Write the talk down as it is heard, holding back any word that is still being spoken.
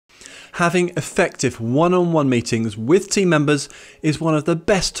Having effective one-on-one meetings with team members is one of the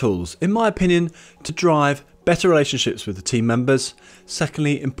best tools, in my opinion, to drive better relationships with the team members.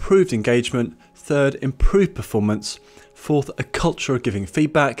 Secondly, improved engagement. Third, improved performance. Fourth, a culture of giving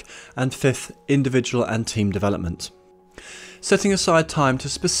feedback. And fifth, individual and team development. Setting aside time to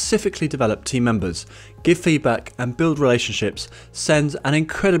specifically develop team members, give feedback and build relationships sends an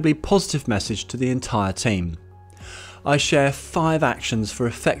incredibly positive message to the entire team. I share 5 actions for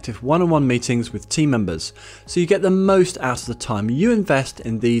effective one-on-one meetings with team members, so you get the most out of the time you invest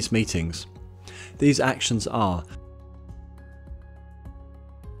in these meetings. These actions are: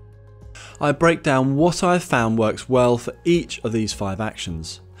 I break down what I've found works well for each of these 5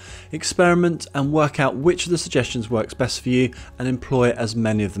 actions. Experiment and work out which of the suggestions works best for you and employ as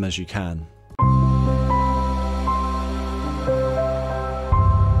many of them as you can.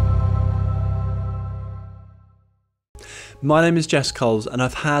 My name is Jess Coles and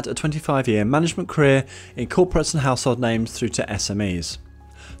I've had a 25-year management career in corporates and household names through to SMEs.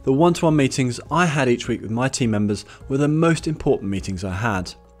 The one-to-one meetings I had each week with my team members were the most important meetings I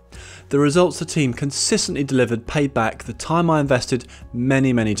had. The results the team consistently delivered paid back the time I invested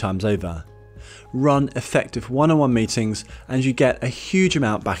many times over. Run effective one-on-one meetings and you get a huge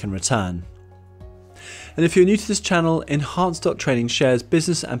amount back in return. And if you're new to this channel, Enhance.training shares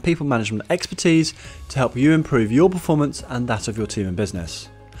business and people management expertise to help you improve your performance and that of your team and business.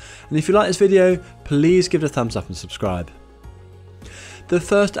 And if you like this video, please give it a thumbs up and subscribe. The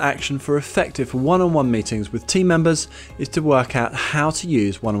first action for effective one-on-one meetings with team members is to work out how to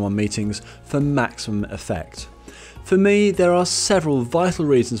use one-on-one meetings for maximum effect. For me, there are several vital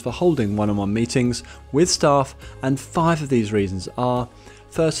reasons for holding one-on-one meetings with staff, and 5 of these reasons are: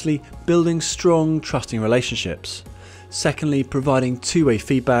 firstly, building strong, trusting relationships. Secondly, providing two-way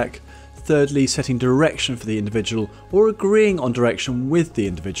feedback. Thirdly, setting direction for the individual or agreeing on direction with the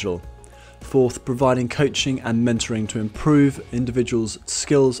individual. Fourth, providing coaching and mentoring to improve individuals'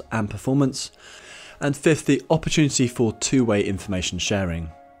 skills and performance. And fifth, the opportunity for two-way information sharing.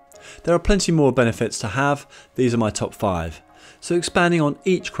 There are plenty more benefits to have. These are my top 5. So expanding on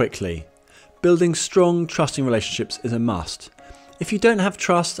each quickly. Building strong, trusting relationships is a must. If you don't have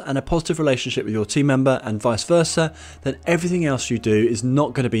trust and a positive relationship with your team member and vice versa, then everything else you do is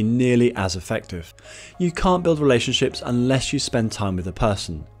not going to be nearly as effective. You can't build relationships unless you spend time with the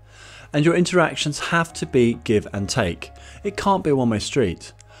person. And your interactions have to be give and take. It can't be a one-way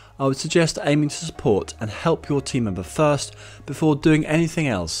street. I would suggest aiming to support and help your team member first before doing anything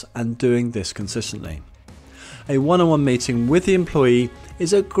else, and doing this consistently. A one-on-one meeting with the employee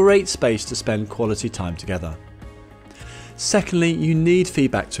is a great space to spend quality time together. Secondly, you need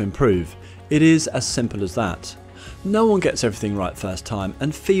feedback to improve. It is as simple as that. No one gets everything right first time,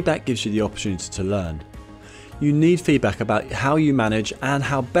 and feedback gives you the opportunity to learn. You need feedback about how you manage and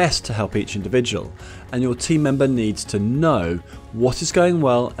how best to help each individual, and your team member needs to know what is going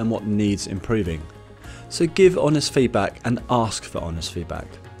well and what needs improving. So give honest feedback and ask for honest feedback.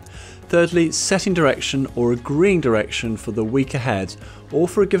 Thirdly, setting direction or agreeing direction for the week ahead or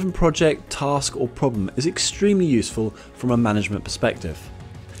for a given project, task or problem is extremely useful from a management perspective.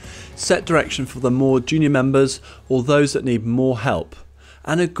 Set direction for the more junior members or those that need more help,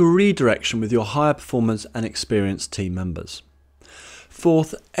 and agree direction with your higher performance and experienced team members.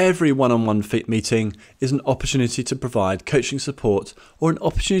 Fourth, every one-on-one meeting is an opportunity to provide coaching support or an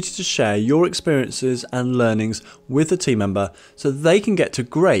opportunity to share your experiences and learnings with the team member so they can get to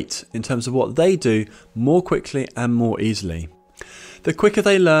great in terms of what they do more quickly and more easily. The quicker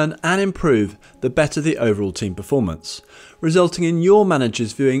they learn and improve, the better the overall team performance, resulting in your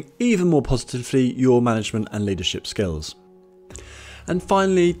managers viewing even more positively your management and leadership skills. And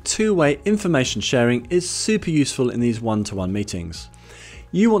finally, two-way information sharing is super useful in these one-to-one meetings.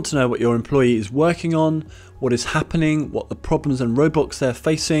 You want to know what your employee is working on, what is happening, what the problems and roadblocks they're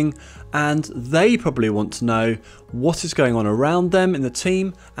facing, and they probably want to know what is going on around them in the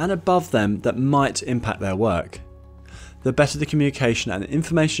team and above them that might impact their work. The better the communication and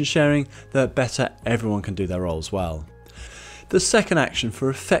information sharing, the better everyone can do their roles well. The second action for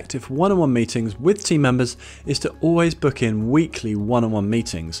effective one-on-one meetings with team members is to always book in weekly one-on-one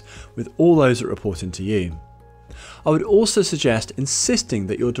meetings with all those that report into you. I would also suggest insisting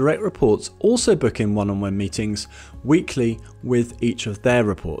that your direct reports also book in one-on-one meetings weekly with each of their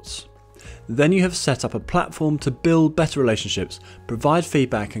reports. Then you have set up a platform to build better relationships, provide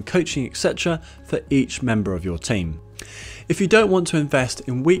feedback and coaching, etc. for each member of your team. If you don't want to invest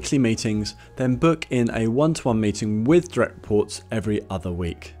in weekly meetings, then book in a one-to-one meeting with direct reports every other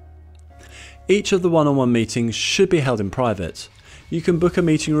week. Each of the one-on-one meetings should be held in private. You can book a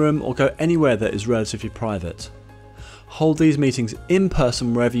meeting room or go anywhere that is relatively private. Hold these meetings in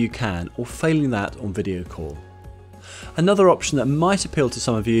person wherever you can, or failing that, on video call. Another option that might appeal to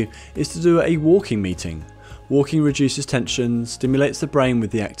some of you is to do a walking meeting. Walking reduces tension, stimulates the brain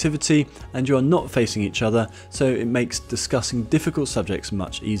with the activity, and you are not facing each other, so it makes discussing difficult subjects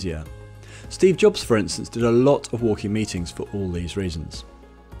much easier. Steve Jobs, for instance, did a lot of walking meetings for all these reasons.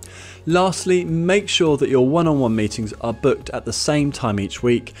 Lastly, make sure that your one-on-one meetings are booked at the same time each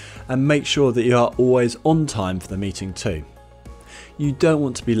week, and make sure that you are always on time for the meeting too. You don't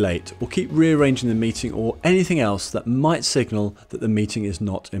want to be late or keep rearranging the meeting or anything else that might signal that the meeting is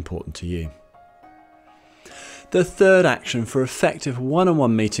not important to you. The third action for effective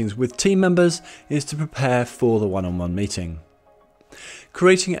one-on-one meetings with team members is to prepare for the one-on-one meeting.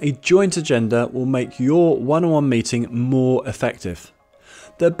 Creating a joint agenda will make your one-on-one meeting more effective.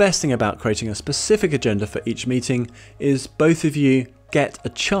 The best thing about creating a specific agenda for each meeting is both of you get a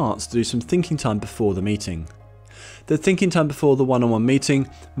chance to do some thinking time before the meeting. The thinking time before the one-on-one meeting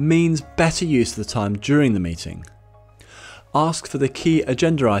means better use of the time during the meeting. Ask for the key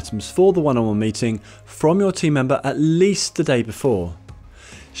agenda items for the one-on-one meeting from your team member at least the day before.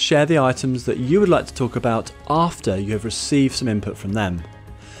 Share the items that you would like to talk about after you have received some input from them.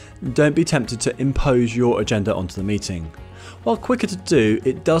 Don't be tempted to impose your agenda onto the meeting. While quicker to do,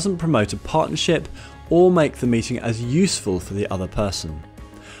 it doesn't promote a partnership or make the meeting as useful for the other person.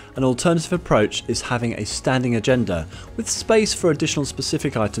 An alternative approach is having a standing agenda with space for additional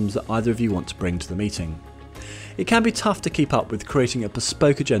specific items that either of you want to bring to the meeting. It can be tough to keep up with creating a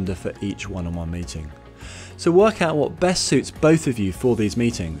bespoke agenda for each one-on-one meeting. So work out what best suits both of you for these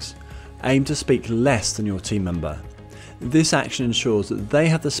meetings. Aim to speak less than your team member. This action ensures that they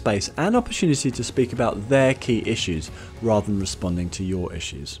have the space and opportunity to speak about their key issues rather than responding to your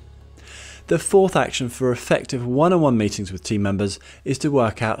issues. The fourth action for effective one-on-one meetings with team members is to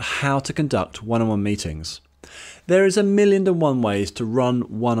work out how to conduct one-on-one meetings. There is 1,000,001 ways to run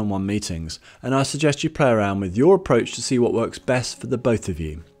one-on-one meetings, and I suggest you play around with your approach to see what works best for the both of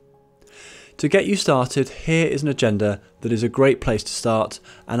you. To get you started, here is an agenda that is a great place to start,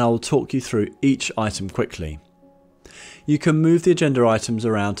 and I will talk you through each item quickly. You can move the agenda items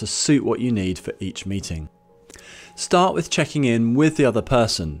around to suit what you need for each meeting. Start with checking in with the other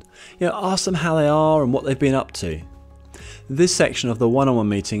person. Ask them how they are and what they've been up to. This section of the one-on-one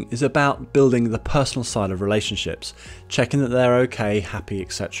meeting is about building the personal side of relationships, checking that they're okay, happy,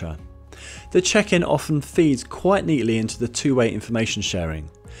 etc. The check-in often feeds quite neatly into the two-way information sharing.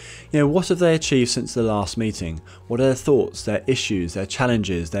 What have they achieved since the last meeting? What are their thoughts, their issues, their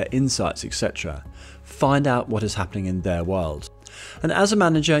challenges, their insights, etc. Find out what is happening in their world. And as a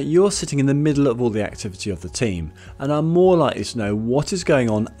manager, you're sitting in the middle of all the activity of the team and are more likely to know what is going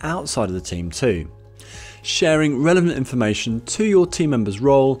on outside of the team too. Sharing relevant information to your team members'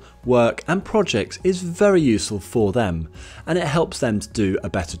 role, work and projects is very useful for them, and it helps them to do a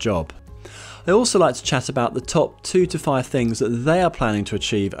better job. I also like to chat about the top 2 to 5 things that they are planning to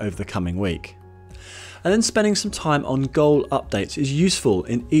achieve over the coming week. And then spending some time on goal updates is useful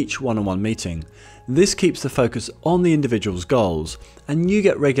in each one-on-one meeting. This keeps the focus on the individual's goals, and you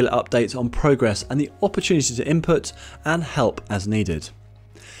get regular updates on progress and the opportunity to input and help as needed.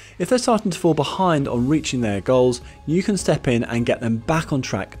 If they're starting to fall behind on reaching their goals, you can step in and get them back on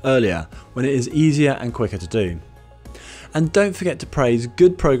track earlier when it is easier and quicker to do. And don't forget to praise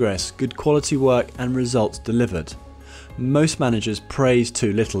good progress, good quality work and results delivered. Most managers praise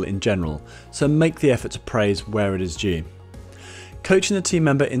too little in general, so make the effort to praise where it is due. Coaching the team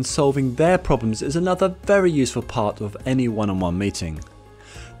member in solving their problems is another very useful part of any one-on-one meeting.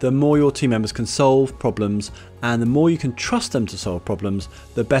 The more your team members can solve problems and the more you can trust them to solve problems,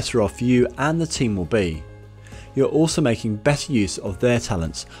 the better off you and the team will be. You're also making better use of their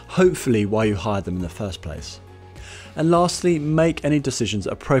talents, hopefully why you hired them in the first place. And lastly, make any decisions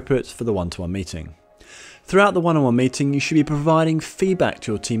appropriate for the one-to-one meeting. Throughout the one-on-one meeting, you should be providing feedback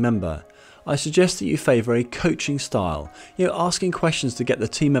to your team member. I suggest that you favour a coaching style, asking questions to get the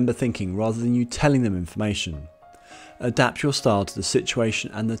team member thinking rather than you telling them information. Adapt your style to the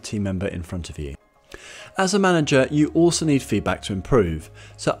situation and the team member in front of you. As a manager, you also need feedback to improve,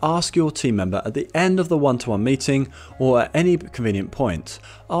 so ask your team member at the end of the one-to-one meeting or at any convenient point.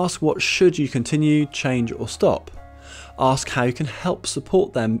 Ask what should you continue, change or stop. Ask how you can help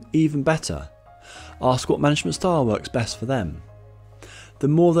support them even better. Ask what management style works best for them. The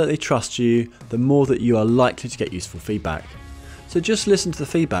more that they trust you, the more that you are likely to get useful feedback. So just listen to the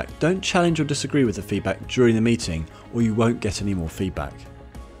feedback, don't challenge or disagree with the feedback during the meeting or you won't get any more feedback.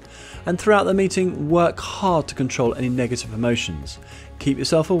 And throughout the meeting, work hard to control any negative emotions. Keep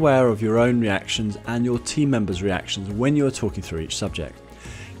yourself aware of your own reactions and your team members' reactions when you are talking through each subject.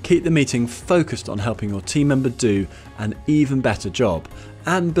 Keep the meeting focused on helping your team member do an even better job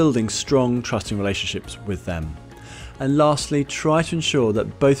and building strong, trusting relationships with them. And lastly, try to ensure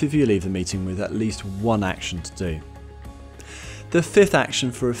that both of you leave the meeting with at least one action to do. The fifth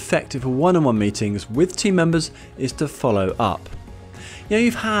action for effective one-on-one meetings with team members is to follow up.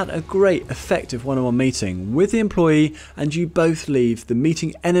 You've had a great, effective one-on-one meeting with the employee and you both leave the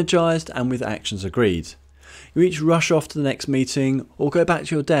meeting energised and with actions agreed. You each rush off to the next meeting or go back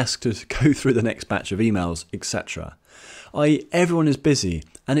to your desk to go through the next batch of emails, etc. i.e., everyone is busy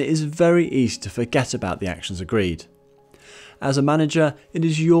and it is very easy to forget about the actions agreed. As a manager, it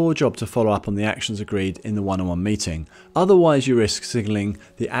is your job to follow up on the actions agreed in the one-on-one meeting. Otherwise, you risk signalling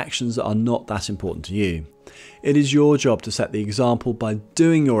the actions that are not that important to you. It is your job to set the example by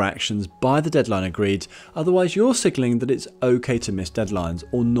doing your actions by the deadline agreed. Otherwise, you're signalling that it's okay to miss deadlines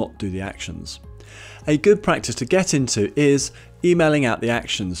or not do the actions. A good practice to get into is emailing out the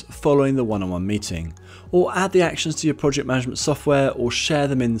actions following the one-on-one meeting, or add the actions to your project management software or share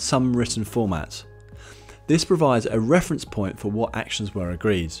them in some written format. This provides a reference point for what actions were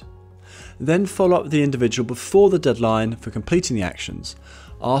agreed. Then follow up with the individual before the deadline for completing the actions.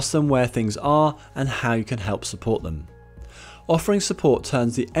 Ask them where things are and how you can help support them. Offering support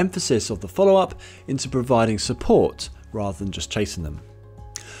turns the emphasis of the follow-up into providing support rather than just chasing them.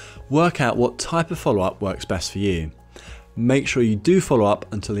 Work out what type of follow-up works best for you. Make sure you do follow up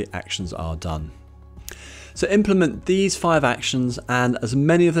until the actions are done. So implement these 5 actions and as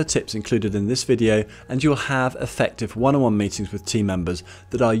many of the tips included in this video and you'll have effective one-on-one meetings with team members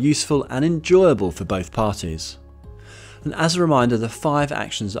that are useful and enjoyable for both parties. And as a reminder, the 5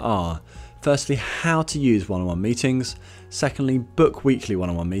 actions are: firstly, how to use one-on-one meetings; secondly, book weekly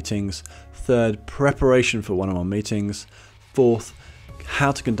one-on-one meetings; third, preparation for one-on-one meetings; fourth,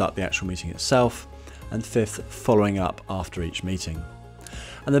 how to conduct the actual meeting itself; and fifth, following up after each meeting.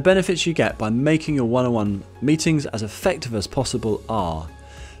 And the benefits you get by making your one-on-one meetings as effective as possible are: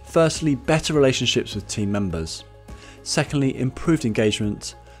 firstly, better relationships with team members; secondly, improved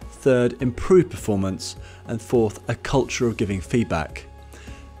engagement; third, improved performance; and fourth, a culture of giving feedback;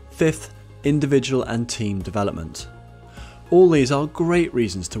 fifth, individual and team development. All these are great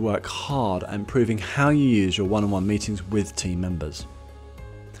reasons to work hard at improving how you use your one-on-one meetings with team members.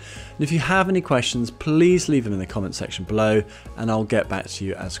 And if you have any questions, please leave them in the comment section below and I'll get back to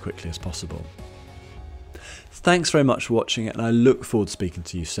you as quickly as possible. Thanks very much for watching and I look forward to speaking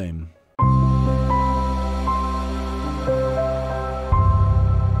to you soon.